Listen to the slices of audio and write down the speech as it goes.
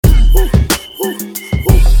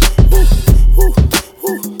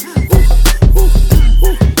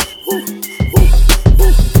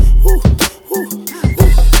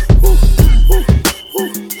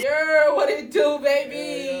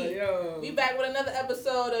with another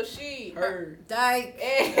episode of She Heard. Dyke.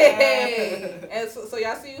 Hey. And so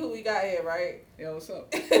y'all see who we got here, right? Yo, what's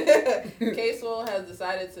up? K-Swole has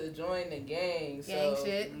decided to join the gang. Gang So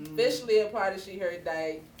shit. officially a part of She Heard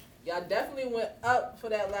Dyke. Y'all definitely went up for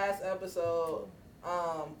that last episode.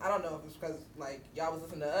 I don't know if it's because like y'all was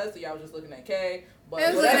listening to us or y'all was just looking at K, but It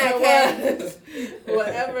was whatever looking at it was,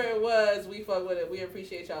 whatever it was, we fuck with it. We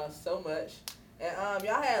appreciate y'all so much. And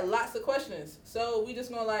y'all had lots of questions, so we just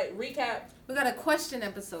gonna like recap. We got a question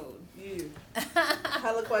episode. Yeah.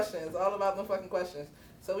 Hella questions, all about them fucking questions.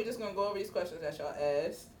 So we just gonna go over these questions that y'all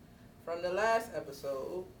asked from the last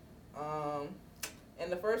episode.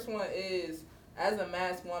 And the first one is, as a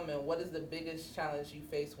masked woman, what is the biggest challenge you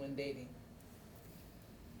face when dating?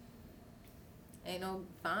 Ain't no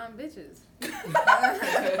fine bitches.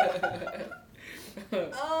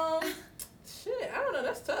 Shit, I don't know.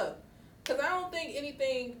 That's tough. Cause I don't think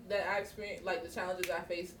anything that I experience, like the challenges I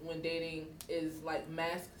face when dating, is like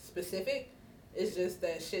mask specific. It's just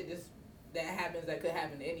that shit that happens that could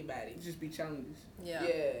happen to anybody. It just be challenges. Yeah.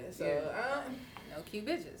 Yeah. So No cute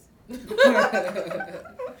bitches.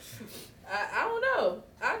 I don't know.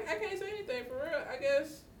 I can't say anything for real. I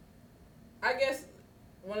guess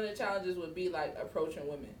one of the challenges would be like approaching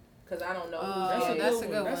women. Cause I don't know who's gay. That's a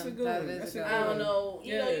good one. That's a good That one. is That's a a good good I one. don't know.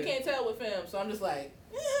 You know, you Yeah. can't tell with film. So I'm just like,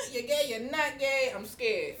 you're gay, you're not gay. I'm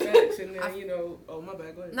scared. Facts, and then, oh, my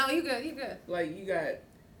bad, go ahead. No, you good. You good. Like, you got,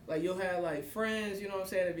 like, you'll have, like, friends, you know what I'm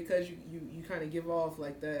saying, and because you kind of give off,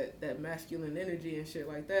 like, that masculine energy and shit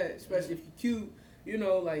like that, especially if you're cute, you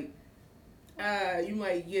know, like, you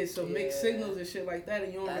might get some mixed signals and shit like that,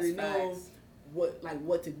 and you don't That's really know facts.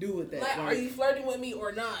 what to do with that. Like, are you flirting with me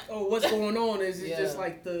or not? Oh, what's going on? Is it Yeah. just,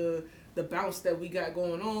 like, the bounce that we got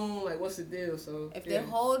going on? Like, what's the deal? So If they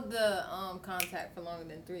hold the contact for longer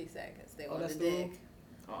than 3 seconds, they want that's the the rule? dick.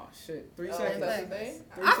 Oh, shit. 3 Oh, seconds. that's the thing?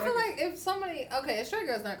 3 I feel seconds. like if somebody, a straight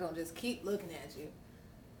girl's not gonna just keep looking at you.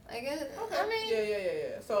 Like, I mean,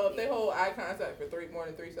 Yeah. So if they hold eye contact for more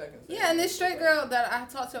than 3 seconds. then yeah, and this it's straight okay. girl that I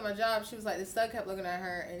talked to at my job, she was like, the stud kept looking at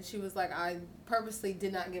her, and she was like, I purposely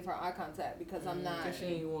did not give her eye contact because I'm not. Cause she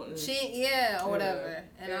ain't wanting. Or whatever.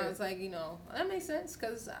 And Yeah. I was like, that makes sense,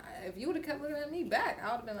 because if you would have kept looking at me back, I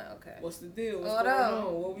would have been like, okay. What's the deal? What's What going up?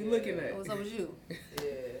 on? What we looking at? What's up with you?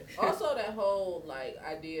 Yeah. Also, that whole like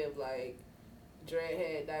idea of like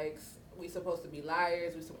dreadhead dykes. We supposed to be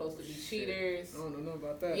liars. We supposed to be cheaters. I don't know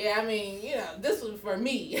about that. Yeah, I mean, this was for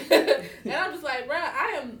me. And I'm just like, bruh,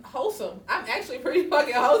 I am wholesome. I'm actually pretty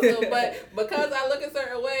fucking wholesome, but because I look a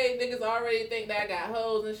certain way, niggas already think that I got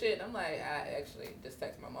hoes and shit. I'm like, I actually just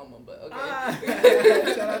text my mama, but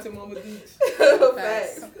okay. Shout out to Mama Dukes.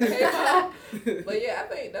 Facts. Hey, Mom. But yeah,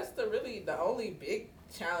 I think that's the only big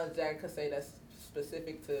challenge that I could say that's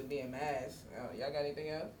specific to being masked. Y'all got anything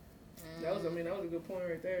else? That was a good point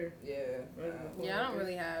right there. Yeah. Yeah, I don't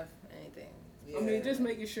really have anything. Yeah. I mean, just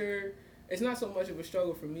making sure it's not so much of a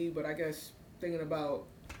struggle for me, but I guess thinking about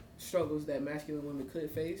struggles that masculine women could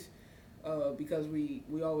face, because we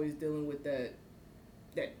always dealing with that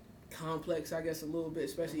complex, I guess, a little bit,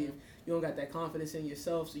 especially if you don't got that confidence in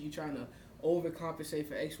yourself, so you trying to overcompensate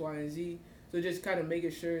for X, Y, and Z. So just kind of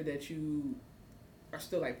making sure that you are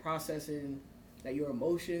still like processing like your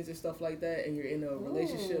emotions and stuff like that, and you're in a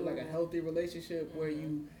relationship, like a healthy relationship where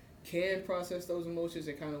you can process those emotions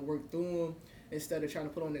and kind of work through them instead of trying to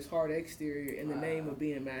put on this hard exterior in the name of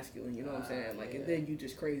being masculine. You know what I'm saying? Like, and then you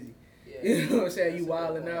just crazy. Yeah. You know what I'm saying? That's You a good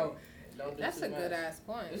wilding point. out, Don't do That's too a much. good ass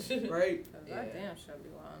point. right? I damn sure be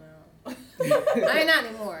wilding out. I ain't not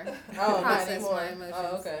anymore. Oh, not Process anymore. my emotions.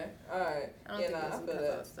 Oh, okay. All right. I don't think it's because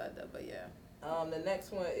I was stuck up, but yeah. The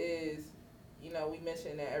next one is, we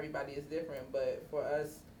mentioned that everybody is different, but for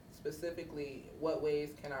us specifically, what ways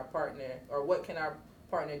can our partner, or what can our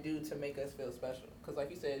partner do to make us feel special? Because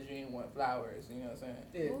like you said, you didn't want flowers, you know what I'm saying?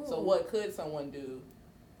 Yeah. Ooh. So what could someone do?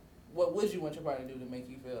 What would you want your partner to do to make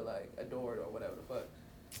you feel like adored or whatever the fuck?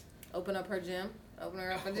 Open up her gym. Open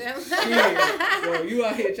her up a gym. Yeah. Yo, you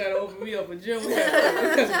out here trying to open me up a gym. We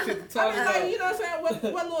got some shit to talk I mean, about. like, you know what I'm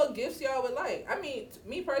saying? What little gifts y'all would like? I mean,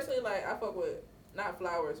 me personally, like, I fuck with, not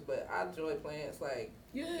flowers, but I enjoy plants, like,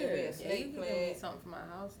 Yeah. give me a Yeah, you snake can give me plant. something for my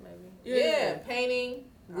house, maybe. Yeah, painting.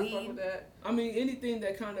 I fuck Weed. with that. I mean, anything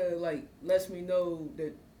that kind of like lets me know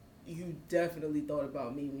that you definitely thought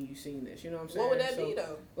about me when you seen this. You know what I'm saying? What would that So, be,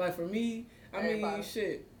 though? Like for me, I Harry mean, Potter.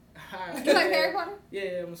 shit. You like Harry Potter?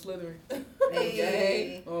 Yeah, I'm a Slytherin.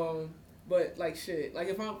 Hey. But like shit, like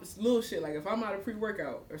if I'm little shit, like if I'm out of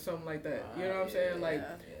pre-workout or something like that, you know what I'm saying? Like,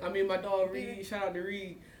 Yeah. I mean, my dog Reed, shout out to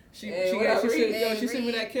Reed. She Hey, she what got up, she Reed? sent, yo, Hey, she sent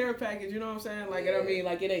me Reed. that care package. You know what I'm saying? Like, and I Yeah. mean,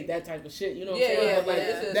 like it ain't that type of shit. You know what Yeah, I'm saying? yeah, But like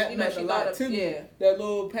this is, that you know, meant she a lot thought to of, me. yeah. That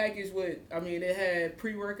little package with, I mean, it had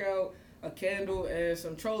pre-workout, a candle and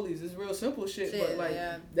some trolleys. It's real simple shit, but like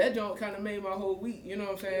yeah. that joint kind of made my whole week. You know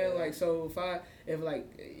what I'm saying? Yeah. Like, so if like,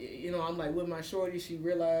 you know, I'm like with my shorty, she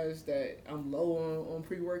realized that I'm low on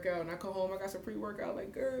pre-workout, and I come home, I got some pre-workout.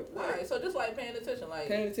 Like, girl, Right. So just like paying attention, like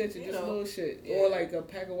paying attention, just know, little shit, yeah. or like a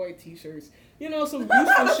pack of white T-shirts. You know, some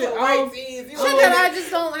useful shit. White tees, you Shit know, that I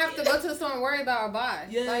just don't have to go to the store and worry about or buy.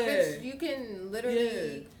 Yeah. Like, bitch, you can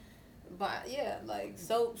literally buy, like,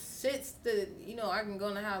 soap, shits that, you know, I can go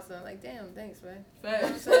in the house and I'm like, damn, thanks, man. You know what I'm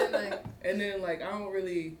Facts. saying? Like, And then like I don't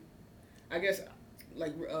really, I guess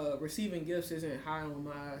like receiving gifts isn't high on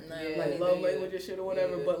my Yeah, like me love neither. language and shit or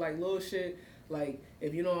whatever. Yeah. But like little shit, like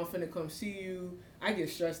if you know I'm finna come see you, I get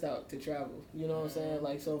stressed out to travel. You know what I'm saying?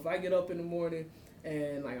 Like, so if I get up in the morning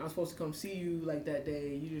and like I'm supposed to come see you like that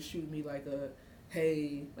day, you just shoot me like a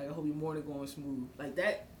hey, like I hope your morning going smooth, like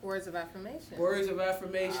that. words of affirmation. Words of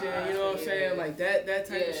affirmation, you know what I'm saying? Like that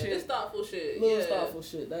type of shit. Just thoughtful shit. Little thoughtful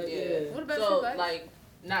shit. That, yeah. What about so, you, guys? like,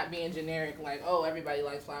 not being generic, like, oh, everybody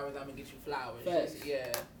likes flowers, I'm gonna get you flowers. Facts. Just,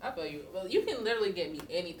 yeah, I feel you. Well, you can literally get me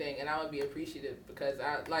anything, and I would be appreciative because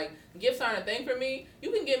gifts aren't a thing for me.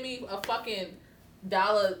 You can get me a fucking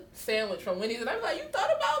 $1 sandwich from Wendy's, and I'm like, you thought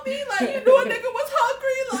about me? Like, you knew a nigga was hungry?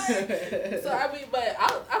 Like, so I mean, but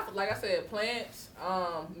I like I said, plants,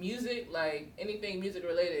 music, like anything music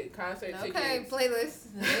related, concert Okay, tickets.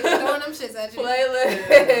 playlist. Throwing them shits at you.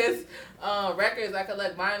 Playlists, records. I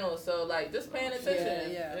collect vinyl, so like just paying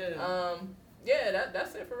attention. Yeah.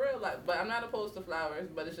 That's it for real. Like, but I'm not opposed to flowers,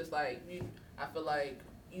 but it's just like I feel like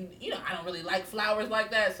you know I don't really like flowers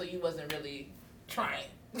like that, so you wasn't really trying.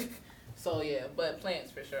 So yeah, but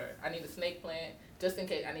plants for sure. I need a snake plant just in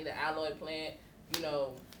case. I need an aloe plant. You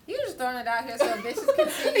know. You just throwing it out here so bitches can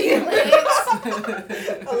see your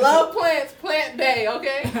plants. I love plants. Plant Bay.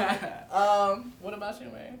 Okay. What about you,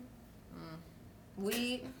 man?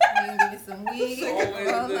 Weed. You can give me some weed.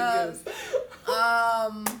 Always Roll good ups.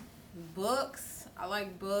 gifts. Books. I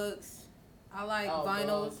like books. I like Oh,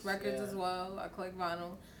 vinyls, books, records yeah. as well. I collect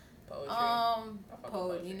vinyl. Poetry. I fuck with Poet.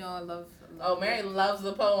 poetry. You know I love. Oh, Mary loves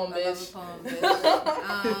the poem, I bitch. love a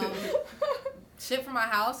poem, bitch. Shit for my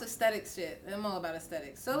house, aesthetic shit. I'm all about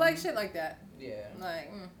aesthetics. So like shit like that. Yeah.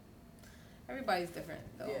 Like, everybody's different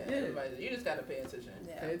though. Yeah, everybody. You just gotta pay attention.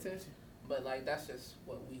 Yeah. Pay attention. But like that's just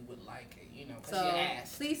what we would like, you know, because So you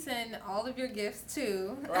asked. please send all of your gifts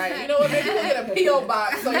to. Right. You know what? Maybe we'll get a PO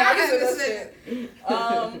box. So y'all can send us shit.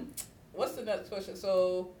 What's the next question?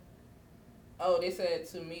 So, they said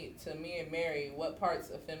to me and Mary, what parts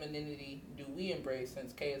of femininity do we embrace?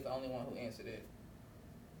 Since Kay is the only one who answered it.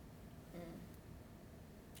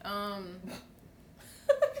 I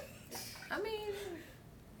mean,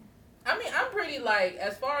 I'm pretty like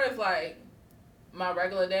as far as like my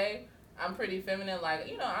regular day. I'm pretty feminine, like,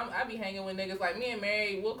 you know, I be hanging with niggas, like, me and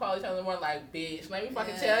Mary, we'll call each other more, like, bitch, let me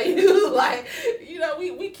fucking tell you, like, you know,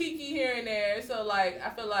 we kiki here and there, so, like,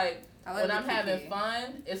 I feel like when I'm having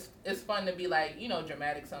fun, it's fun to be, like, you know,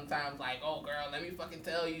 dramatic sometimes, like, oh, girl, let me fucking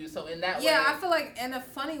tell you, so in that way. Yeah, I feel like in a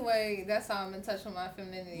funny way, that's how I'm in touch with my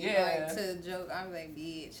femininity, Yeah. like, to joke, I'm like,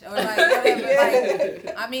 bitch, or, like, whatever, Yeah.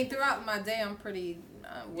 like, I mean, throughout my day, I'm pretty,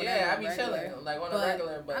 whatever, yeah, I be regular. chilling, like, on a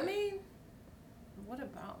regular, but. I mean, what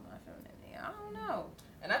about my femininity? I don't know.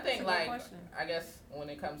 And I think, That's a good like, question. I guess when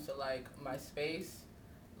it comes to, like, my space,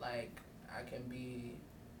 like, I can be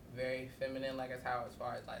very feminine, like, as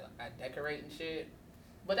far as, like, I decorate and shit.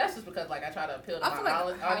 But that's just because, like, I try to appeal to I feel my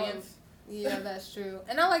like audience. Yeah, that's true.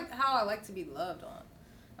 And I like how I like to be loved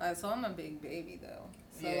on. So I'm a big baby, though.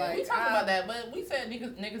 So, Yeah, like, we talked about that, but we said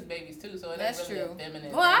niggas babies, too, so it That's ain't really true. a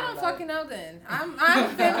feminine Well, I thing, don't like- fucking know then. I'm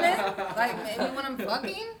feminine. Like, maybe when I'm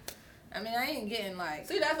fucking, I mean, I ain't getting, like...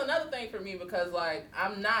 See, that's another thing for me because, like,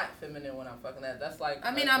 I'm not feminine when I'm fucking that. That's, like...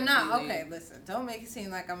 I mean, a I'm not. completely- Okay, listen. Don't make it seem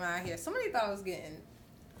like I'm out here. Somebody thought I was getting...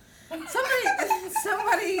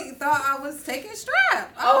 Somebody thought I was taking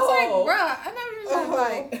strap. I was Oh. like, bruh, I never even,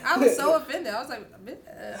 like... I was so offended. I was like,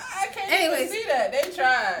 I can't Anyways, even see that. They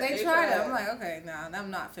tried. They tried it. I'm like, okay, nah,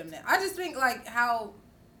 I'm not feminine. I just think, like, how...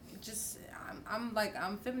 Just... I'm like,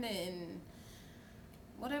 I'm feminine in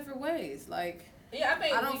whatever ways. Like... Yeah, I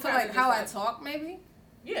think I we don't feel kinda like just, how I talk, maybe.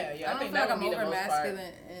 Yeah, I don't think feel like that I'm would be the over most part.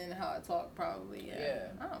 masculine in how I talk, probably. Yeah. Yeah.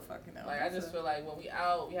 I don't fucking know. Like, I just feel like when we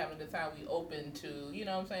out, we having a good time, we open to, you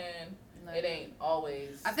know what I'm saying? like, It ain't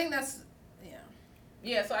always. I think that's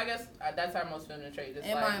Yeah, so I guess that's our most feminine trait. Just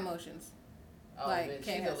and like, my emotions. oh, like bitch,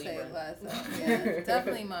 can't she's a have say Libra. it last time. Yeah,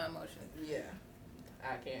 definitely my emotions. Yeah,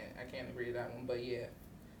 I can't agree to that one, but yeah.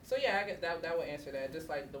 So yeah, I guess that would answer that. Just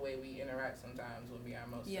like the way we interact sometimes would be our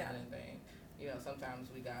most feminine thing. You know, sometimes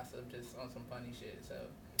we gossip just on some funny shit. So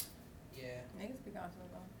yeah. Niggas be gossiping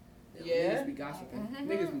though. Yeah. Niggas be gossiping.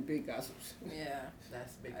 Niggas be big gossips. Yeah.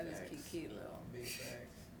 That's big I just facts. keep little. Big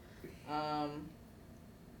facts.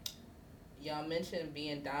 Y'all mentioned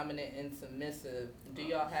being dominant and submissive. Do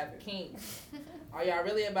y'all have kinks? Are y'all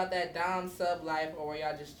really about that dom sub life, or were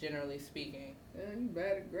y'all just generally speaking? Yeah, you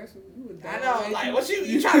bad aggressive. You a I dog, know, ain't like, you? what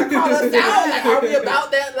you trying to call us out? Like, are we about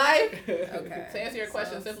that life? Okay. To answer your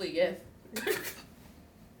question So- simply, yes.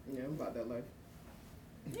 Yeah, I'm about that life.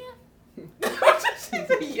 Yeah.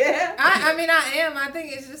 I mean, I am. I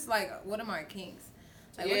think it's just like, what are my kinks?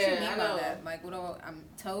 Like, what you Yeah, mean I by know. that? Like, what do I'm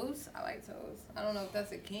toes? I like toes. I don't know if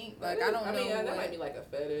that's a kink. Like, I don't know. I mean, that what, might be like a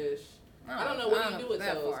fetish. I don't know I what don't you do know with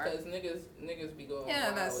that toes, far. because niggas be going Yeah,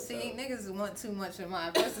 wild that's with see, toes. niggas want too much of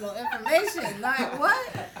my personal information. Like, what?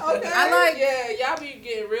 Okay. I like- Yeah, y'all be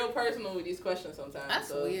getting real personal with these questions sometimes. That's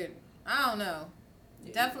so. weird. I don't know.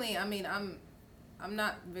 Yeah. Definitely. I mean, I'm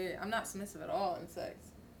not submissive at all in sex.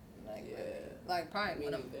 Like, Yeah. like probably Me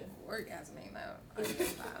when I'm neither. orgasming now. I'm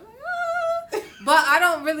like, ah. But I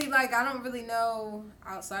don't really know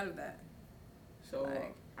outside of that. So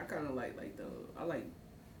Like- I kind of like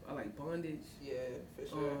I like bondage. Yeah, for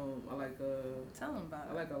sure. I like Tell them about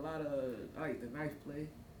I it. like a lot of I like the knife play.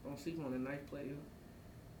 Don't sleep on the knife play.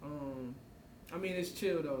 I mean it's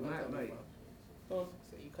chill though, not like. Oh,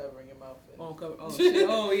 So you covering your mouth. And... oh shit.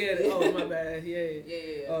 Oh yeah. Oh my bad. Yeah.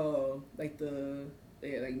 Yeah. Like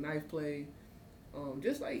like knife play.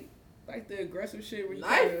 Just like the aggressive shit where you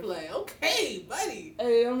Knife kinda, play. Okay, buddy.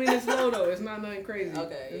 Hey, I mean it's low though. It's not nothing crazy.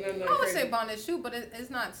 Okay, It's yeah. not nothing I would crazy. say bondage too, but it's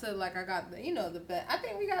not to like I got the bed. I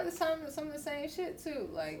think we got some of the same shit too.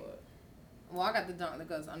 Like, well, I got the dunk that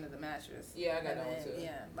goes under the mattress. Yeah, I got And that one then, too.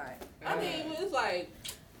 Yeah, like. I mean, it's like,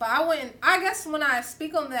 But I wouldn't. I guess when I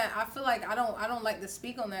speak on that, I feel like I don't like to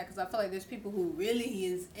speak on that because I feel like there's people who really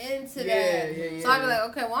is into that. Yeah. So I'd be like,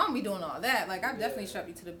 okay, well, I don't be doing all that. Like, I've definitely Yeah. strap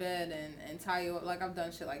you to the bed and tie you up. Like, I've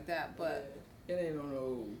done shit like that. But It ain't on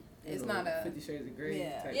no. It's not a- 50 Shades of Grey.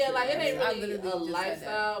 Yeah. type yeah, shit. like it I ain't really literally a just said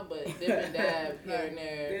lifestyle, but dip and dab here and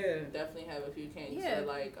there. Yeah. Definitely have a few kinks. Yeah. So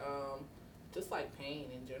like, just like pain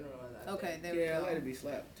in general. I okay, think. there we Yeah, I go. like to be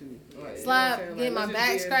slapped too. Yeah. Like, you know what I'm Slap, saying? get Like, my let's back just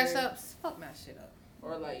be in scratched there. up. Fuck my shit up.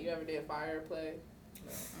 Or like, you ever did fire play?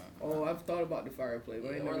 Oh, I've thought about the fire play,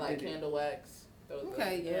 but I ain't Or never like did it. candle wax. Those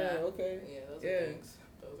Okay, are, yeah. Okay. Yeah, those Yeah. are things.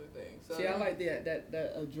 Those are things. So, See, I like that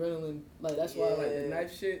adrenaline. Like that's why I like the Yeah.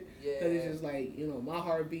 knife shit. Yeah. Cause it's just like my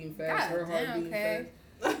heart beating fast, God her heart damn, beating okay.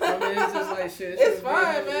 fast. I mean, it's just like shit. It's just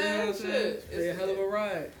fine, been- man. You know what I'm Shit. saying? It's been a hell of a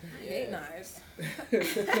ride. I hate knives.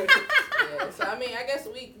 Yeah, so I mean, I guess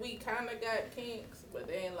we kind of got kinks, but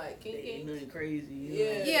they ain't like Ain't kinks. nothing crazy. You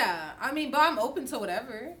Yeah. know? Yeah, I mean, but I'm open to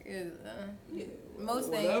whatever. Yeah. Most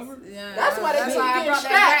Whatever. things. Yeah. That's why they that's keep why I getting brought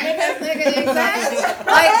that strapped, back because nigga, exactly.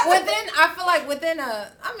 Like I feel like within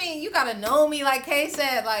I mean, you gotta know me. Like Kay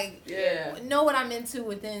said, like Yeah. know what I'm into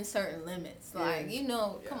within certain limits. Like Yeah.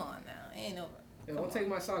 come Yeah. on now, ain't no. Yeah, don't take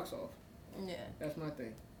my socks off. Yeah, That's my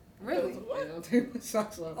thing. really. What? Yeah, don't take my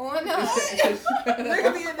socks off. Oh no.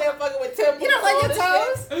 Nigga be in there fucking with Tim. You don't like your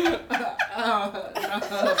toes?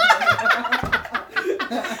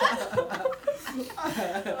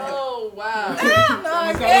 Oh wow. Hell no,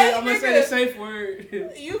 I'm Kay. gonna say a safe word.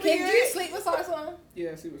 You Can be you sleep with socks on?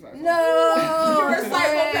 Yeah, see what socks on. No. You're a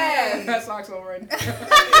psychopath. I got socks on right now.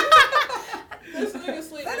 This nigga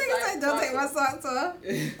sleep That with nigga said, "Don't take my socks socks off." on. What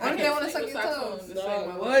if I they can't wanna sleep suck with your socks on toes? to No, save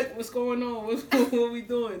my what? life. What's going on? What we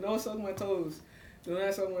doing? Don't suck my toes. Do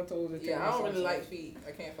not suck my toes. and take Yeah, my I don't socks really off. like feet.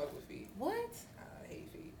 I can't fuck with feet. What? I hate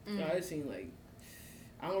feet. No, it seemed like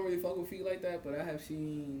I don't really fuck with feet like that, but I have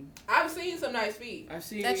seen. I've seen some nice feet. I've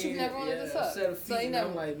seen That you've never wanted to a suck. set of So feet, you and never-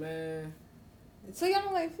 I'm like, man, So y'all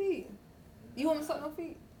don't like feet? You want to suck no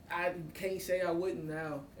feet? I can't say I wouldn't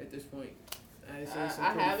now at this point. I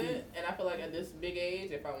I haven't, and I feel like at this big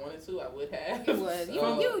age, if I wanted to, I would have. You would.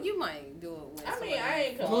 So, You might do it with. I mean, somebody. I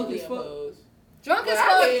ain't Drunk completely as fuck. opposed. Drunk But as I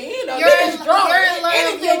fuck. mean, you know, You're niggas in, drunk. you're in love.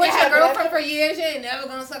 Anything You're with can your happen. girlfriend for years. You ain't never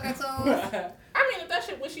gonna suck her toes. I mean, if that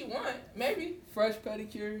shit what she want, maybe. Fresh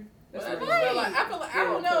pedicure. That's But I what just I feel like. like I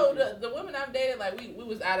don't know the women I've dated, like we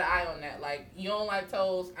was eye to eye on that. Like, you don't like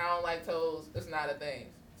toes, I don't like toes. It's not a thing.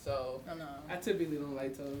 So I know. I typically don't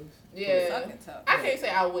like toes. yeah, Sucking toes. I can't say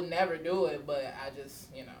I would never do it, but I just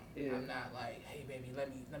Yeah. I'm not like, hey baby, let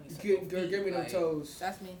me suck Girl, your feet. give me them like, toes.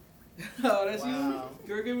 That's me. Oh, that's Wow. you.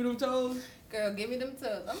 Girl, give me them toes. Girl, give me them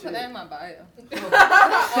toes. I'm put that in my bio. Oh, they gonna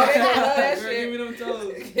love that Girl, shit. give me them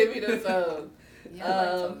toes. Give me the toes. Yeah, I like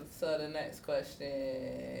toes. So the next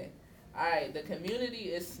question. Alright, the community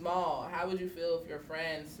is small. How would you feel if your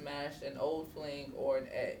friend smashed an old fling or an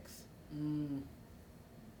ex?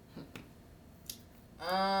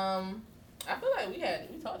 I feel like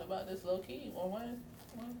we talked about this low key on one.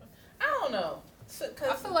 I don't know.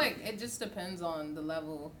 I feel like it just depends on the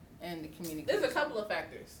level and the communication. There's a couple of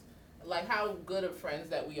factors, like how good of friends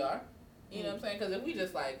that we are. You know what I'm saying? Because if we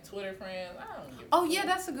just like Twitter friends, I don't give. Oh yeah,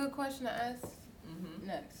 that's a good question to ask. Mm-hmm.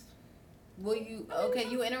 Next, will you? Okay,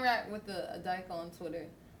 you interact with a dyke on Twitter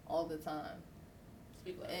all the time.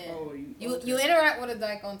 Speak loud. And Oh, you interact with a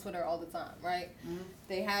dyke on Twitter all the time, right? Mhm.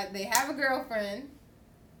 They have a girlfriend.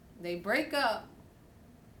 They break up,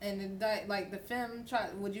 and the dyke, like the femme,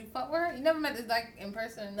 would you fuck with her? You never met this dyke in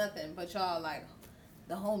person or nothing, but y'all like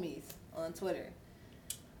the homies on Twitter.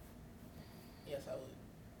 Yes, I would.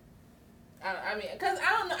 I mean, cause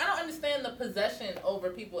I don't know. I don't understand the possession over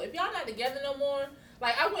people. If y'all not together no more,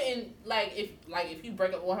 like I wouldn't if you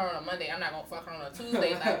break up with her on a Monday, I'm not gonna fuck her on a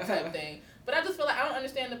Tuesday type thing. But I just feel like I don't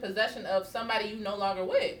understand the possession of somebody you no longer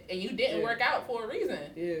with, and you didn't work out for a reason.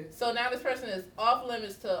 Yeah. So now this person is off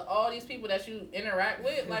limits to all these people that you interact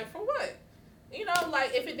with. Like for what? You know,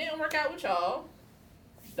 like if it didn't work out with y'all,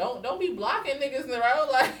 don't be blocking niggas in the road.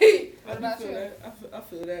 Like What about feel you? that. I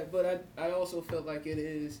feel that, but I also feel like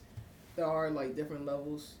there are like different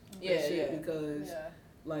levels. of Yeah, shit yeah. Because Yeah.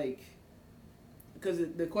 like. Because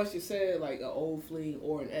the question said, like, an old fling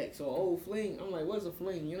or an ex. So, old fling, I'm like, what's a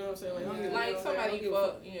fling? You know what I'm saying? Like, I don't give- like you know what I'm saying? I somebody don't give a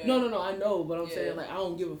fuck. fuck. Yeah. No, I know, but I'm Yeah. saying, like, I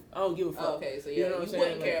don't give a fuck. Oh, okay, so yeah, You know what I'm you saying?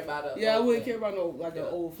 wouldn't Like, care about a. Yeah, I wouldn't thing. care about no, like, Yeah. an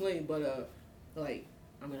old fling, but, like,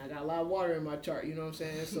 I mean, I got a lot of water in my chart, you know what I'm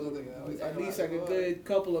saying? So, at least, like, a good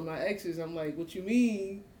couple of my exes, I'm like, what you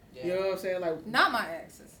mean? Yeah. You know what I'm saying? Like, Not my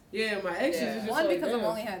exes. yeah, my exes Yeah. is just One like, because I've damn.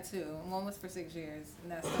 only had two. One was for 6 years,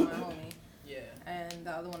 and that's still my homie. Yeah. And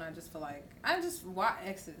the other one, I just feel like why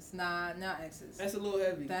exes? Nah, not exes. That's a little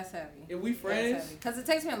heavy. That's heavy. If we friends, Because it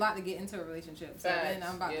takes me a lot to get into a relationship. So then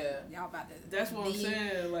I'm about y'all about to. that's what I'm be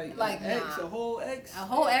saying. Like like, ex, nah. a whole ex. A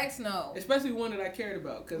whole ex, no. Especially one that I cared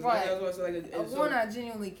about. Because Right. that's what I said, like, One I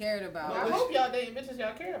genuinely cared about. I hope y'all dating bitches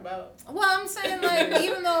y'all care about. Well, I'm saying, like,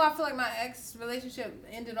 even though I feel like my ex relationship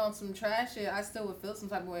ended on some trash shit, I still would feel some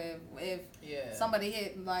type of way if Yeah. somebody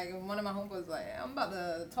hit, like, one of my homeboys, like, I'm about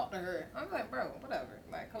to talk to her. I'm like, bro, whatever.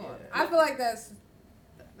 Like, come on. Yeah. I feel like that's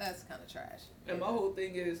kind of trash. And my whole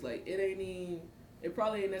thing is, like, it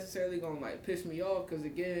probably ain't necessarily gonna, like, piss me off. Because,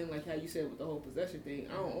 again, like how you said with the whole possession thing,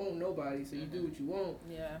 I don't own nobody, so you do what you want.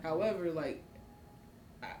 Yeah. However, like,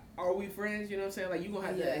 are we friends? You know what I'm saying? Like, you gonna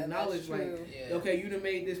have to Yeah, acknowledge, that's like, true. Yeah. okay, you done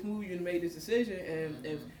made this move, you done made this decision, and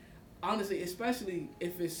if honestly, especially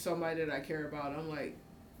if it's somebody that I care about, I'm like,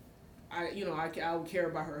 I would care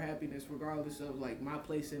about her happiness regardless of like my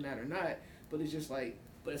place in that or not. But it's just like,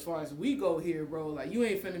 but as far as we go here, bro, like you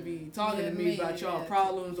ain't finna be talking to me about y'all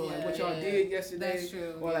problems or like what y'all did yesterday, That's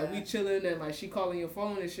true. or like we chilling and like she calling your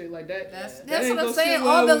phone and shit like that. That's That what ain't I'm gonna saying. sit All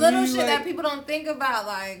well the with little me, shit like- that people don't think about,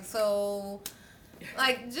 like, so,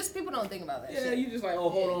 like, just people don't think about that Yeah, shit. you just like, oh,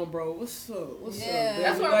 hold on, bro, what's up? What's up? Yeah. Baby?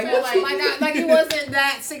 That's what I'm like, saying, what you Like it wasn't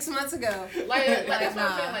that 6 months ago. Like that's what I'm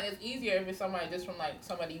nah. saying. Like it's easier if it's somebody just from like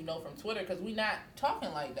somebody you know from Twitter because we not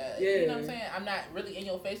talking like that. Yeah. You know what I'm saying? I'm not really in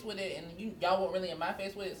your face with it, and y'all weren't really in my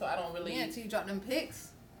face with it, so I don't really. Yeah, until you drop them pics.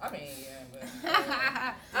 I mean, yeah, but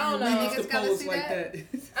I I don't We know. used to Niggas gotta post see like that.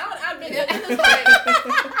 I've been. It's just like,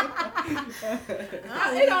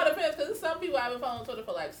 it all depends because some people I've been following Twitter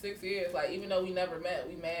for like 6 years. Like even though we never met,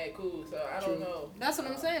 we mad cool. So I don't True. know. That's what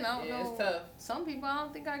I'm saying. I don't Yeah, know. it's tough. Some people, I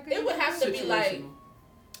don't think I could. It would have to be like. Situational.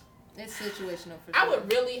 It's situational for sure. I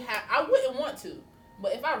would really have. I wouldn't want to,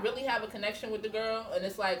 but if I really have a connection with the girl and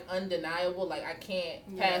it's like undeniable, like I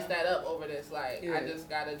can't pass that up over this. Like I Yeah. just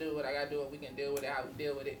gotta do what I gotta do, and we can deal with it how we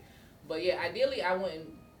deal with it. But yeah, ideally I wouldn't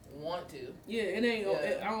want to. Yeah, it ain't.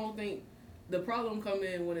 Yeah. I don't think the problem come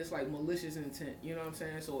in when it's like malicious intent. You know what I'm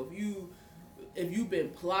saying? So if you've been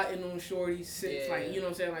plotting on shorty since like you know what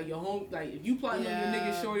I'm saying, like your home, like if you plotting on your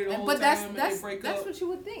nigga shorty the whole but time and that's they break that's up. what you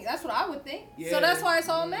would think. That's what I would think. Yeah. So that's why it's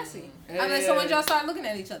all messy. I mean, so when Yeah. y'all start looking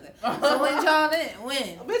at each other, so when y'all in,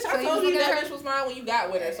 when? Bitch, So I told was you looking that at bitch her- was mine when you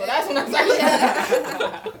got with her, so that's when I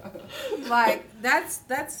started. Like that's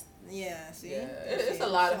yeah. See, Yeah, it's a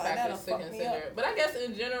lot of Shit like that'll factors to fuck me consider. up. But I guess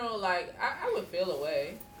in general, like I would feel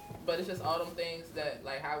away, but it's just all them things that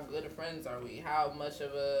like how good of friends are we?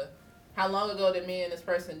 How long ago did me and this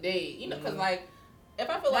person date? You know, because like if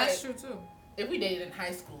I feel That's like true too. if we dated in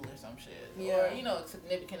high school or some shit, Yeah. or you know a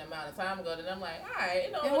significant amount of time ago, then I'm like, all right,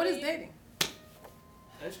 you know. And what is dating?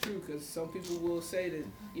 That's true because some people will say that.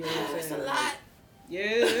 You know what I'm saying? It's a like, lot. Yeah,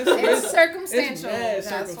 It's circumstantial. It's mad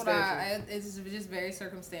That's what it's just very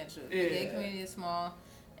circumstantial. Yeah. The gay community is small,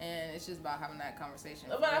 and it's just about having that conversation.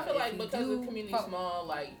 But I feel If like you because do the community's fuck- small,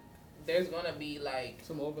 like there's gonna be like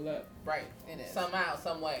some overlap. right It is. somehow,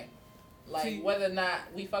 some way. Like See- whether or not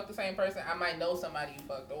we fuck the same person, I might know somebody you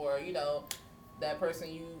fucked, or you know that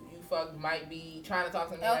person you fucked might be trying to talk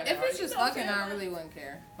to me Oh, right if now. it's You just know what fucking, I'm I saying? really wouldn't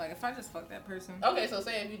care. Like if I just fuck that person. Okay, so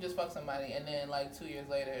say if you just fuck somebody and then like 2 years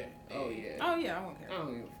later. Oh yeah. Oh yeah, I won't I care.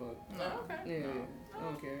 don't give a fuck. No, okay. Yeah, No. I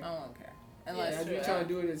don't care. I won't care. Yeah, Unless If true. you trying to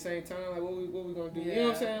do it at the same time, like what we gonna do? yeah, You know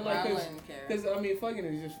what I'm saying? Like, I cause, wouldn't care. cause I mean, fucking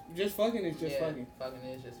is just fucking is just Yeah, fucking. Fucking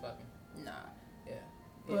is just fucking. Nah.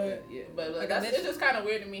 But yeah, But Like, that's, a bitch- it's just kind of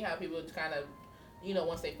weird to me how people kind of, you know,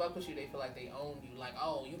 once they fuck with you, they feel like they own you. Like,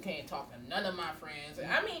 oh, you can't talk to none of my friends.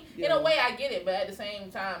 I mean, in Yeah. a way, I get it, but at the same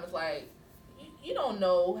time, it's like you don't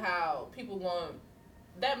know how people going.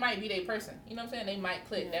 That might be their person. You know what I'm saying? They might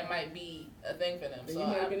click. Yeah. That might be a thing for them. and So you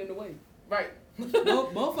might have been in the way. right.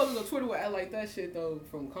 Motherfuckers on Twitter will act like that shit though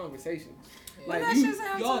from conversations. Yeah. Like that you, shit's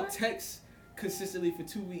on y'all Twitter? text consistently for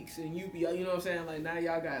 2 weeks, and you be, you know what I'm saying? Like now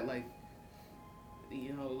y'all got like,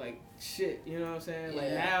 you know, like shit. You know what I'm saying? Like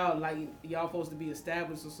Yeah. now, like y'all supposed to be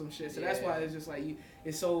established or some shit. So that's Yeah. why it's just like you.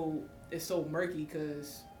 It's so murky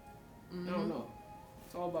because I don't know.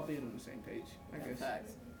 It's all about being on the same page, I guess.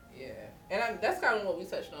 Facts. Yeah, and that's kind of what we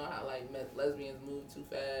touched on, how like lesbians move too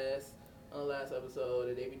fast on the last episode,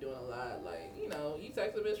 and they be doing a lot. Like, you know, you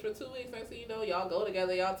text a bitch for 2 weeks, next thing you know, y'all go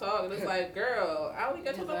together, y'all talk, and it's like, girl, I only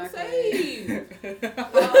got your number saved.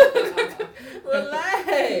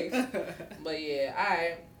 Relax. But yeah, all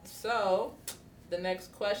right. So the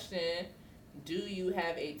next question: do you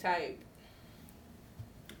have a type?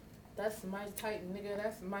 That's my type, nigga.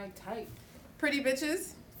 That's my type. Pretty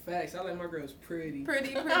bitches. Facts. I like my girls pretty.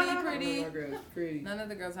 Pretty. I like my girls pretty. None of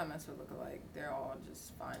the girls I mess with look alike. They're all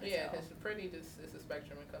just fine. as Yeah, hell. because pretty just it's a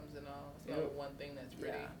spectrum. It comes in all. It's not Yep. one thing that's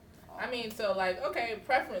pretty. Yeah. I mean, so like, okay,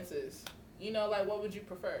 preferences. You know, like, what would you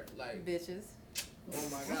prefer? Like, bitches. oh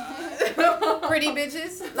my god, Pretty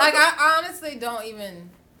bitches. Like I honestly don't even.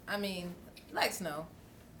 I mean, like Snow.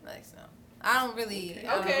 Like Snow. I don't really.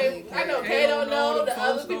 I don't Okay, really I know care. Kay don't know. The folks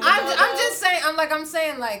other don't people know. I'm don't know. just saying. I'm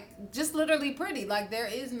saying like just literally pretty. Like there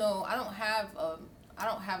is no. I don't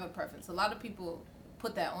have a preference. A lot of people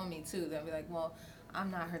put that on me too. They'll be like, well, I'm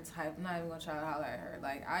not her type. I'm not even gonna try to holler at her.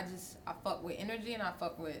 Like I fuck with energy and I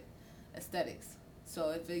fuck with aesthetics. So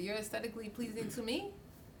if you're aesthetically pleasing to me,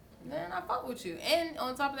 then I fuck with you. And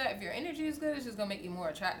on top of that, if your energy is good, it's just gonna make you more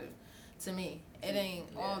attractive to me. It ain't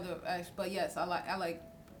all the. But yes,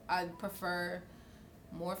 I prefer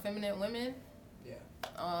more feminine women. Yeah.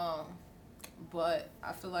 But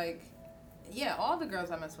I feel like, yeah, all the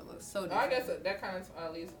girls I mess with look so I different. guess that kind of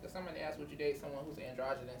at least if somebody asked, would you date someone who's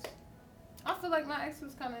androgynous? I feel like my ex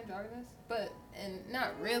was kind of androgynous, and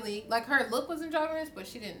not really. Like her look was androgynous, but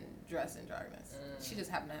she didn't dress androgynous. She just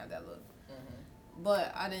happened to have that look. Mm-hmm.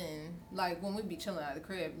 But I didn't like when we be chilling at the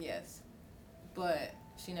crib, yes. But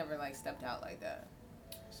she never like stepped out like that.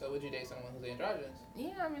 So would you date someone who's androgynous? Yeah,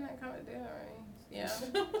 I mean I kind of did, right? Yeah,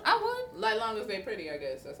 I would. Like long as they pretty, I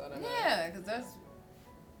guess. That's all that matters. Yeah, cause that's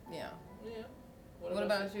yeah. Yeah. What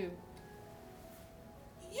about you?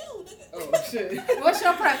 You, nigga. Oh shit. What's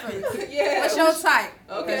your preference? Yeah. What's your type?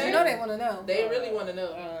 Okay. 'Cause you know they want to know. They really want to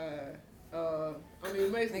know. I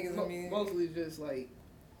mean, basically, Niggas mean- mostly just like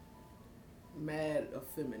mad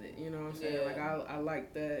effeminate. You know what I'm saying? Yeah. Like I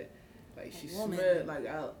like that. Like she Woman. smelled like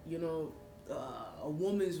a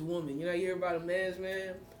woman's woman. You know, you hear about a man's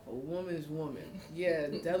man, a woman's woman. Yeah,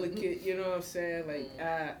 delicate. You know what I'm saying?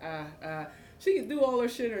 Like she can do all her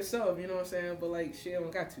shit herself. You know what I'm saying? But like she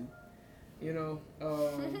don't got to. You know.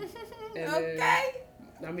 And Okay.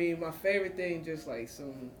 Then, I mean, my favorite thing just like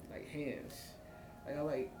some like hands. Like I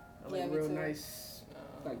like Yeah, me real too. nice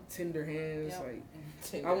like tender hands. Yep.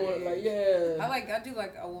 Like I want like yeah. I do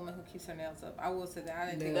like a woman who keeps her nails up. I will say that. I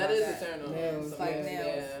didn't think That about is that. a turn on. Nails, It's like yeah.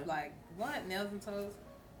 nails. Yeah. Like what? Nails and toes?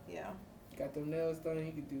 Yeah. Got them nails done.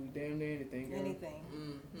 You could do damn near anything. Girl. Anything.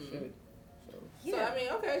 Mm-hmm. Shit. So So I mean,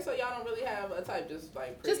 okay, so y'all don't really have a type, just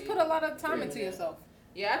like pretty. Just put a lot of time pretty into women. yourself.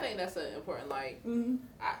 Yeah, I think that's an important. Like, mm-hmm.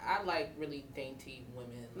 I like really dainty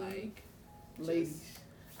women. Mhm. Like, Ladies.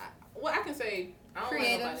 well, I can say I don't like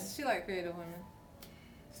Creative. nobody. She like creative women.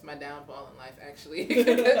 It's my downfall in life, actually.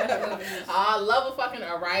 I love a fucking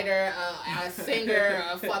a writer, a singer,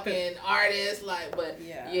 a fucking artist. Like, but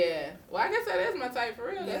Yeah. Well, I guess that is my type for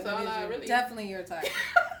real. That's that all is I really. Definitely your type.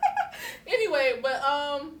 Anyway, but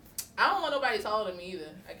I don't want nobody taller than me either.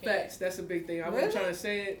 I can't. Facts. That's a big thing. I Really? wasn't trying to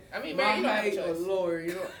say it. I mean, My Mary, you don't have a height or choice. lower.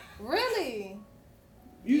 You know. Really?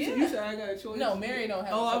 You said I got a choice. No, Mary don't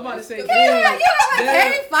have. Oh, a I'm about to choice. say. You don't damn. like Damn.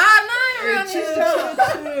 Harry 5'9" Hey, around chill,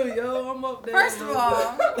 here. chill, yo. I'm up there. First of bro.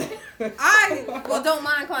 all, I don't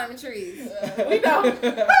mind climbing trees We don't.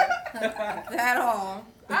 at all.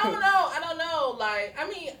 I don't know. Like, I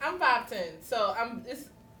mean, I'm 5'10", so it's.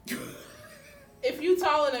 if you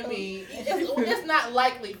taller than me, it's not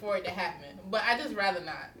likely for it to happen. But I just rather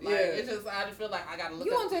not. Like, it's just I just feel like I gotta look.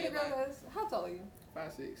 You up want to to take a you, girl that's how tall are you?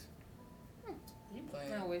 5'6". You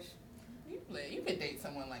playing? I wish. You play? You could date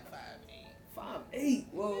someone like 5'8". 5'8".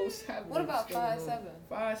 Whoa, what's happening? What about What's going 5'7"?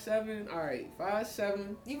 on? 5'7". All right,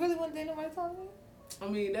 5'7". You really want to date nobody taller than you? I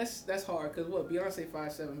mean, that's hard because what Beyonce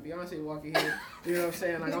 5'7". Beyonce walking here, you know what I'm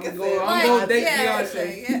saying? Like I'm Nigga gonna said, I'm gonna date yeah,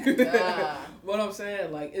 Beyonce. yeah. What I'm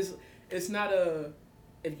saying, like it's not a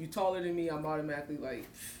if you taller than me, I'm automatically like.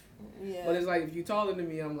 Yeah. But it's like if you taller than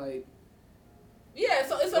me, I'm like. Yeah,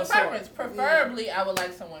 so it's a preference. Preferably, I would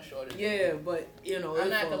like someone shorter. Yeah, but you know, I'm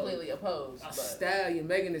not completely opposed. A stallion,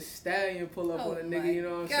 Megan Thee Stallion pull up on a nigga, you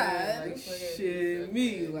know what I'm saying? Like shit,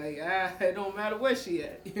 me, like it don't matter where she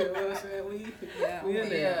at. You know what I'm saying? We in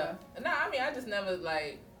there. Yeah. Nah, I mean, I just never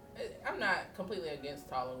like. I'm not completely against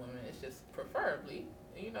taller women. It's just preferably,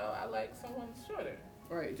 you know, I like someone shorter.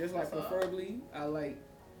 Right, just like preferably, I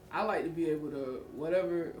like to be able to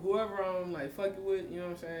whoever I'm like fucking with, you know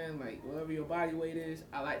what I'm saying? Like whatever your body weight is,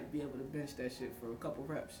 I like to be able to bench that shit for a couple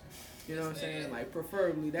reps. You know what I'm saying? Like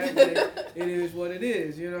preferably that way it is what it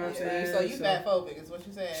is, you know what I'm saying? So you fat phobic is what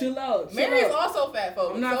you're saying. Chill out. Mary's also fat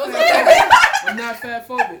phobic. I'm not fat phobic. I'm not fat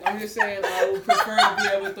phobic. I'm just saying I would prefer to be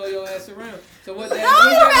able to throw your ass around. So what that the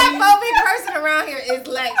only fat phobic person around here is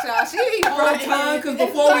Lex, y'all. She be all the time because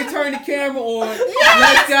before we turn the camera on,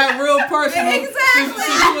 Lex got real personal. Exactly.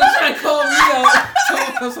 She was trying to call me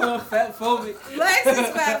out. So I'm fat phobic. Lex is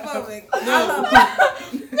fat phobic. No.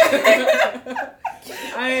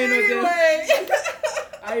 I ain't no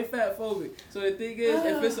I ain't fat phobic. So the thing is,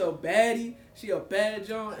 if it's a baddie, she a bad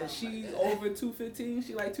John, and she's over 215,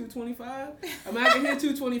 she like 225. I mean, I can hit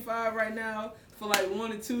 225 right now for like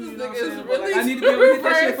 1 or 2, you know what I'm saying? But like, I need to be able to hit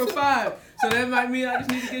that shit for 5. So that might mean I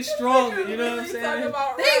just need to get stronger, you know what I'm saying? There you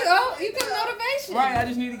go. You get motivation. Right, I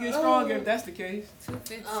just need to get stronger if that's the case.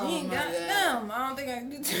 215. Oh Damn, I don't think I can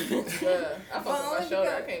do 215. I fuck with my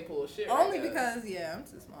shoulder. I can't pull shit. Only because, I'm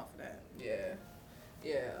too small for that.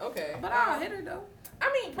 Yeah, okay. But I'll hit her though.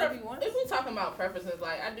 I mean, if we talking about preferences,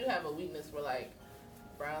 like I do have a weakness for like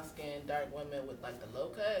brown skin, dark women with like the low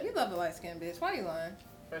cut. You love a light skinned bitch. Why you lying?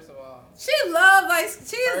 First of all, she is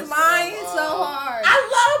lying so hard.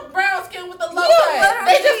 I love brown skin with the low cut.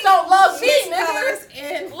 They just don't love me,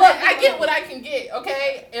 niggas. Look, I get what I can get.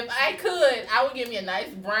 Okay, if I could, I would give me a nice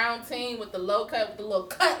brown team with the low cut, with the little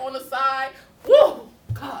cut on the side. Woo,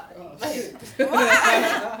 God.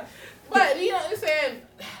 But you know what I'm saying?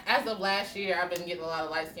 As of last year, I've been getting a lot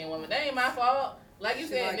of light skinned women. That ain't my fault. Like you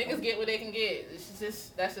said, niggas get what they can get.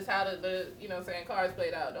 That's just how the you know what I'm saying, cards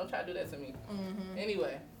played out. Don't try to do that to me. Mm-hmm.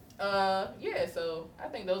 Anyway, so I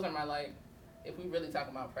think those are my like, if we really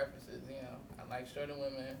talking about preferences, you know, I like shorter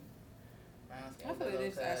women. I feel like they're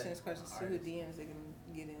just asking this question to who DMs they can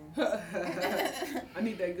get in. I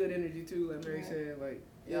need that good energy too, like Mary said. Like,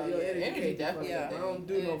 yo, energy definitely. I don't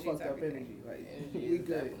do no fucked up energy. Like, we good.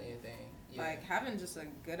 Definitely a thing. Yeah. Like having just a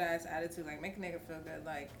good ass attitude, like make a nigga feel good,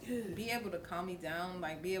 like be able to calm me down,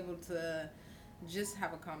 like be able to just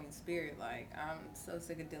have a calming spirit. Like I'm so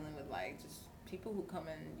sick of dealing with like just people who come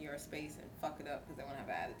in your space and fuck it up because they want to have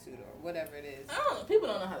an attitude or whatever it is. I don't know. People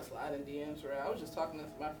don't know how to slide in DMs, right? I was just talking to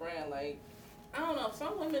my friend, like, I don't know.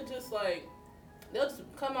 Some women just like, they'll just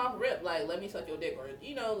come off rip, like, let me suck your dick, or,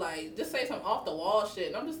 you know, like, just say some off the wall shit.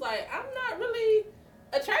 And I'm just like, I'm not really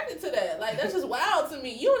attracted to that. Like, that's just wild to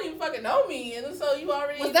me. You don't even fucking know me, and so you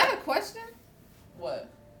already. Was that a question? What?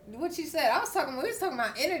 What you said? We was talking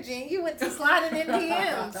about energy, and you went to sliding in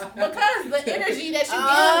DMs. Because the energy that you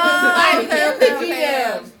give is sliding in the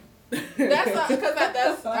DMs. That's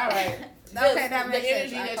that's all right. Okay, that makes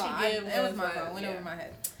sense. The energy that you give. It was my phone. Went over my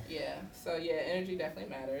head. Yeah. So yeah, energy definitely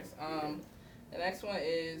matters. The next one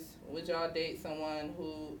is, would y'all date someone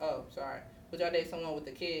who? Oh, sorry. Would y'all date someone with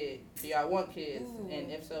a kid? Do y'all want kids? Ooh.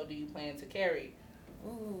 And if so, do you plan to carry?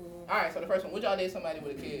 Ooh. All right. So the first one, would y'all date somebody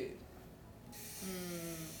with a kid?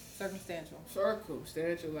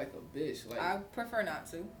 Circumstantial like a bitch. Like I prefer not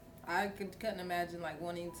to. I couldn't imagine like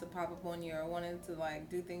wanting to pop up on you or wanting to like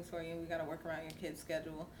do things for you. We gotta work around your kid's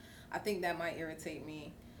schedule. I think that might irritate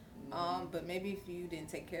me. But maybe if you didn't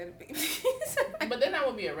take care of the babies. But then that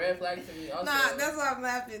would be a red flag to me also. Nah, that's why I'm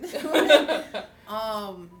laughing.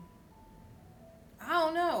 I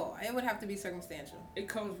don't know. It would have to be circumstantial. It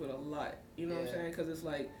comes with a lot. You know what I'm saying? Because it's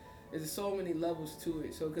like, there's so many levels to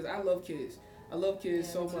it. So, because I love kids. I love kids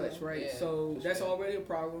so much, right? Yeah, so that's already a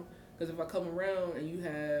problem. Because if I come around and you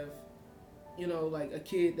have, you know, like a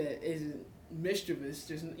kid that isn't mischievous,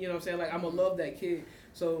 just, you know what I'm saying? Like, I'm going to love that kid.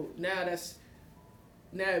 So now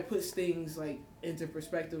it puts things like into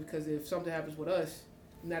perspective, because if something happens with us,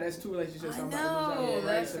 Now that's two relationships I I'm about to lose out know, on, right?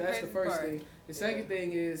 that's So the that's the crazy first part. thing. The second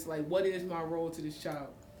thing is like, what is my role to this child?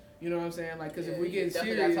 You know what I'm saying? Like, because if we you get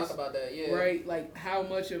definitely serious, gotta talk about that, yeah. right? Like, how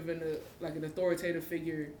much of an authoritative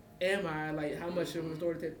figure am I? Like, how much of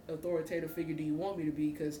an authoritative figure do you want me to be?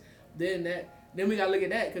 Because then we gotta look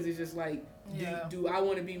at that, because it's just like, do I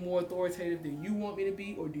want to be more authoritative than you want me to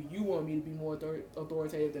be, or do you want me to be more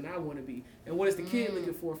authoritative than I want to be? And what is the kid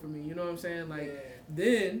looking for from me? You know what I'm saying? Like,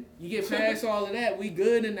 then you get past all of that, we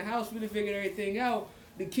good in the house, we done figured everything out.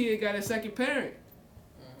 The kid got a second parent.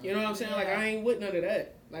 You know what I'm saying? Like, I ain't with none of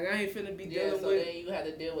that. Like, I ain't finna be dealing so with. Then you had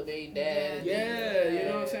to deal with their dad. Yeah, you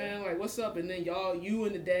know what I'm saying? Like, what's up? And then you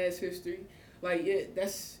and the dad's history. Like, I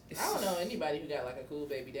don't know anybody who got like a cool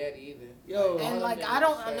baby daddy either. Yo, and like I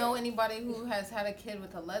don't know anybody who has had a kid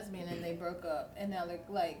with a lesbian and they broke up, and now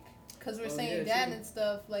like because we're saying dad and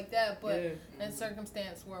stuff like that, but in a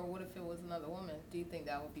circumstance where what if it was another woman? Do you think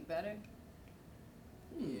that would be better?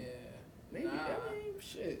 Yeah, maybe. I mean,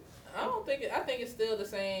 shit. I don't think I think it's still the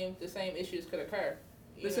same issues could occur.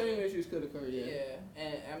 The same issues could occur, yeah. Yeah,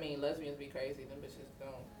 and I mean lesbians be crazy, them bitches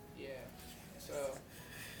don't. Yeah, so.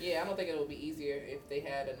 Yeah, I don't think it would be easier if they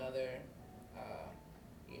had another,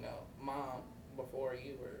 mom before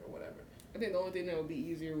you or whatever. I think the only thing that would be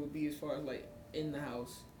easier would be as far as like in the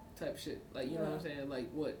house type shit. Like, you know what I'm saying? Like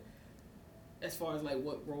as far as like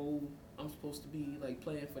what role I'm supposed to be like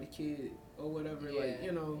playing for the kid or whatever. Yeah. Like,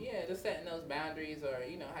 you know. Yeah, just setting those boundaries or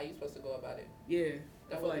how you supposed to go about it. Yeah,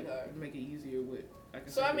 that I feel would like be hard. it'd make it easier with.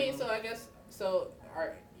 So I mean, I guess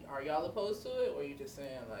Are y'all opposed to it, or you just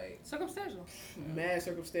saying like circumstantial? Mad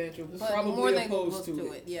circumstantial. But probably more than opposed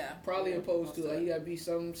to it. Yeah. Probably opposed to it. Like, you gotta be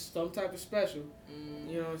some type of special.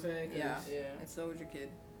 You know what I'm saying? Yeah. And so would your kid.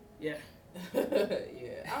 Yeah.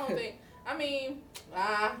 Yeah. I don't think. I mean,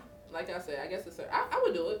 like I said, I guess I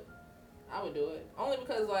would do it. I would do it only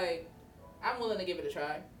because like I'm willing to give it a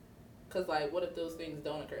try. Cause like, what if those things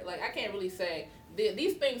don't occur? Like, I can't really say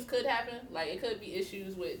these things could happen. Like, it could be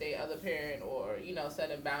issues with their other parent, or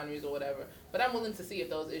setting boundaries or whatever. But I'm willing to see if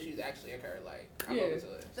those issues actually occur. Like, I'm open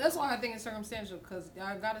to it. That's why I think it's circumstantial. Cause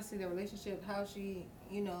I gotta see the relationship, how she,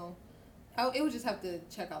 how it would just have to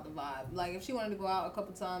check out the vibe. Like, if she wanted to go out a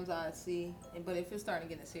couple times, I'd see. But if it's starting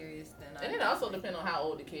to get serious, then and it also depends on how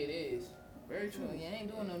old the kid is. Very true. Well, you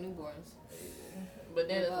ain't doing no newborns. But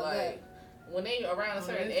then it's like. When they around a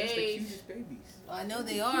certain age, the cutest babies. I know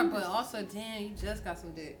they are, but also, damn, you just got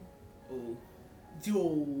some dick. Oh,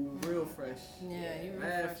 yo, real fresh. Yeah, you real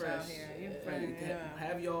mad fresh out here. You fresh.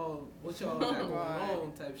 Have y'all what y'all got going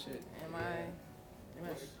on type shit. Am I?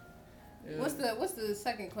 What's the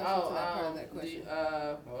second question to that part of that question?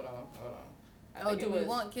 Hold on. Do we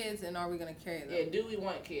want kids, and are we gonna carry them? Yeah, do we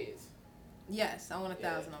want kids? Yes, I want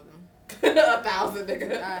 1,000 of them. 1,000,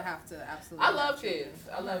 nigga. I have to absolutely. I love kids.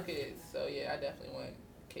 I love kids. So yeah, I definitely want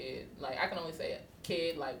kid. Like, I can only say a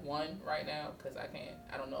kid like one right now because I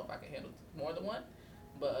don't know if I can handle more than one.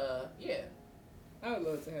 But yeah. I would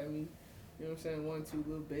love to have me. You know what I'm saying? 1, 2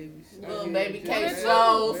 little babies. Little baby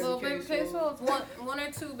quesos. Little baby quesos. One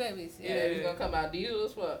or two babies. Yeah, he's gonna come out diesel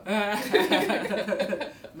as fuck.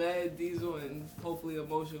 Mad diesel and hopefully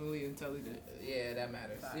emotionally intelligent. Yeah, that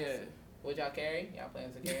matters. Facts. Yeah. Would y'all carry? Y'all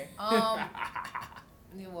plans to carry?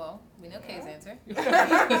 Yeah, well, we know Kay's answer.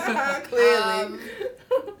 Clearly.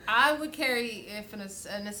 I would carry if in a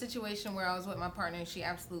situation where I was with my partner and she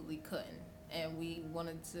absolutely couldn't, and we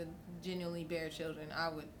wanted to genuinely bear children, I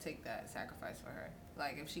would take that sacrifice for her.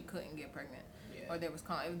 Like, if she couldn't get pregnant, or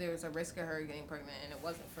if there was a risk of her getting pregnant and it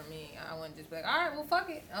wasn't for me, I wouldn't just be like, all right, well,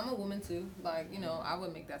 fuck it. I'm a woman too. Like, I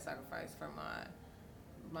would make that sacrifice for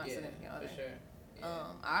my significant other. For sure.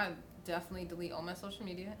 Yeah. I definitely delete all my social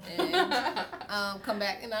media and come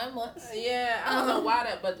back in 9 months. Yeah, I don't know why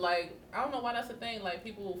I don't know why that's the thing. Like,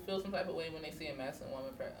 people feel some type of way when they see a masculine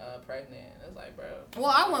woman pregnant. It's like, bro.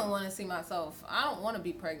 Well, I wouldn't want to see myself. I don't want to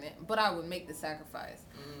be pregnant, but I would make the sacrifice.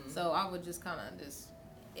 So I would just kind of just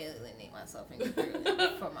alienate myself and get through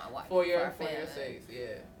it for my wife. For your sakes,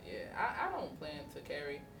 yeah. I don't plan to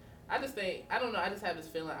carry. I just think, I don't know, I just have this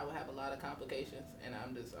feeling I would have a lot of complications, and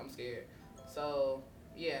I'm scared. So,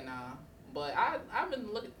 yeah, nah. But I've been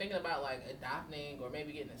thinking about like adopting or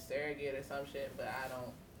maybe getting a surrogate or some shit, but I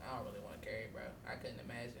don't really want to carry, bro. I couldn't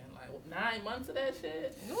imagine like 9 months of that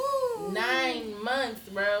shit. Ooh. 9 months,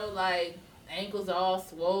 bro. Like, ankles all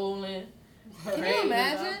swollen. Can you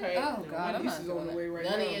imagine? Oh God, I'm not on the way right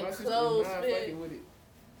None now. of your My clothes sister's not fit. fucking with it.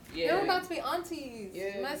 Yeah. They're about to be aunties.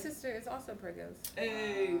 Yeah. My sister is also pregnant.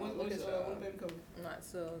 Hey, when baby coming? Not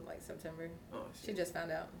so like September. Oh, She shit. just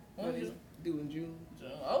found out. When you? Due in June.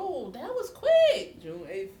 Oh, that was quick. June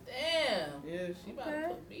 8th. Damn. Yeah. She about to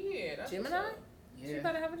put me here. That's Gemini? what's up. She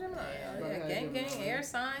better have a Gemini. Better Yeah, have gang, Gemini. gang, air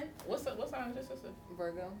sign. What sign is your sister?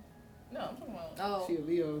 Virgo. No, I'm talking about. Oh. She a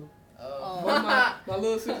Leo. Oh. My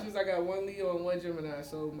little sisters, I got one Leo and one Gemini.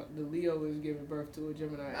 So the Leo is giving birth to a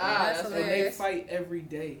Gemini. That's and they hilarious. fight every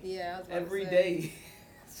day. Yeah, I was about Every to say. day.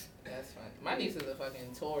 That's funny. My niece is a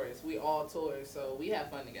fucking Taurus. We all Taurus, so we have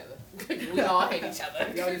fun together. We all hate each other.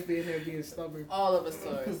 Y'all just being here being stubborn. All of us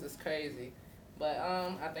Taurus. It's crazy. But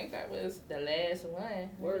I think that was the last one. Let me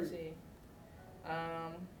Word. see.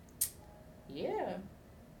 Yeah.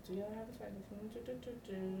 Do y'all have a second?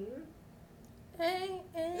 Hey,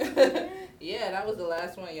 hey. Yeah, that was the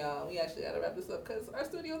last one, y'all. We actually gotta wrap this up because our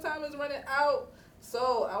studio time is running out.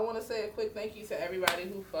 So I want to say a quick thank you to everybody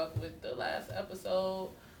who fucked with the last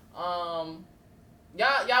episode.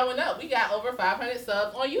 Y'all went up. We got over 500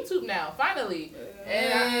 subs on YouTube now, finally.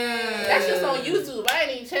 And that's just on YouTube. I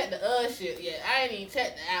ain't even checked the shit yet. I ain't even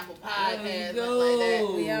checked the Apple Podcast, nothing like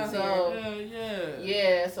that. We out So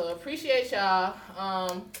yeah, so appreciate y'all.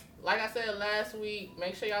 Like I said last week,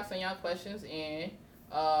 make sure y'all send y'all questions in.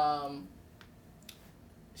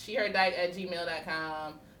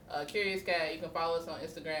 SheHerDyke@gmail.com. Curious Cat, you can follow us on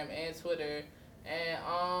Instagram and Twitter.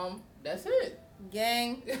 And that's it.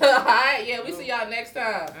 Gang. Alright, yeah, we see y'all next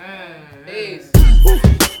time. Peace.